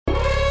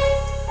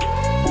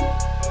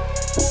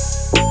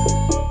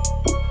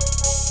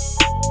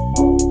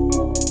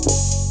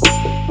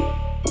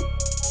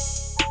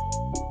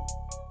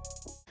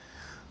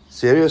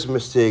Serious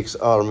mistakes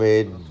are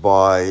made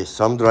by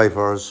some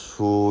drivers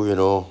who,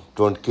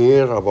 don't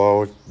care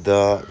about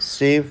the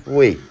safe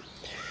way.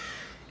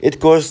 It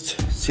caused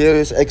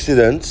serious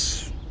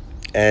accidents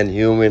and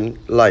human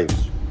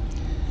lives.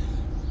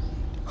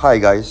 Hi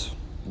guys,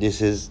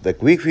 this is the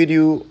quick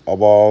video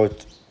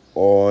about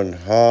on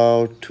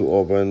how to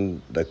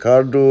open the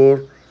car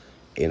door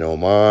in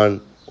Oman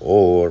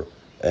or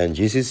in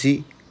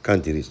GCC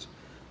countries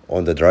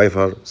on the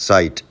driver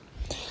side.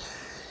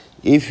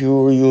 If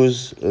you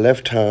use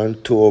left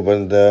hand to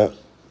open the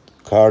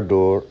car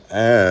door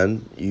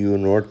and you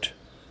not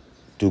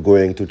to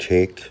going to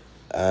check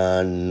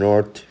and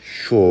not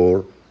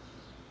sure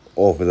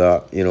of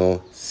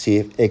the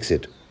safe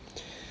exit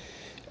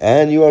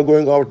and you are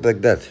going out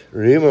like that,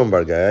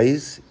 remember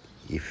guys,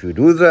 if you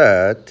do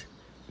that,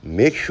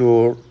 make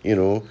sure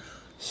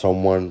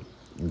someone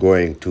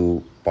going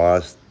to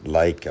pass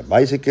like a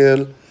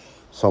bicycle,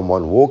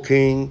 someone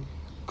walking,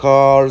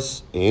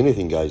 cars,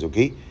 anything guys,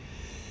 okay?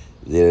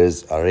 There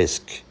is a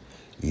risk.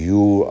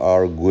 You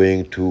are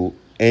going to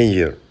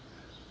injure.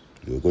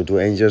 You're going to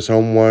injure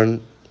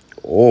someone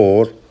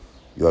or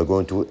you are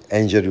going to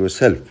injure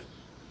yourself.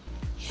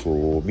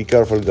 So be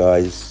careful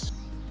guys.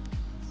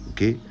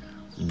 Okay?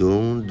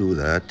 Don't do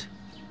that.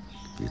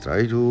 We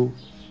try to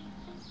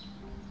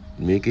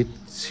make it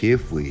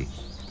safe way.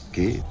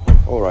 Okay?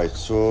 Alright,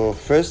 so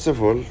first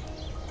of all,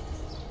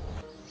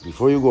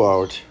 before you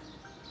go out,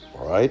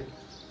 alright,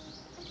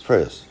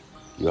 first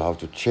you have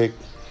to check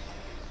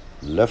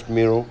left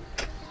mirror,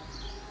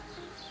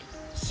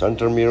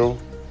 center mirror,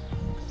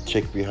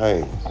 check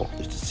behind.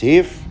 It's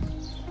safe.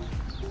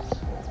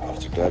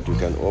 After that, you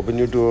can open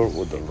your door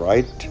with the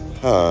right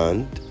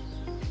hand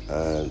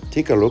and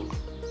take a look.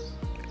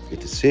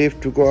 It is safe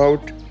to go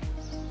out.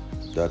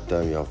 That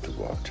time you have to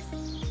go out.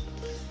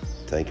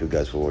 Thank you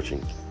guys for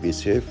watching. Be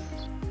safe.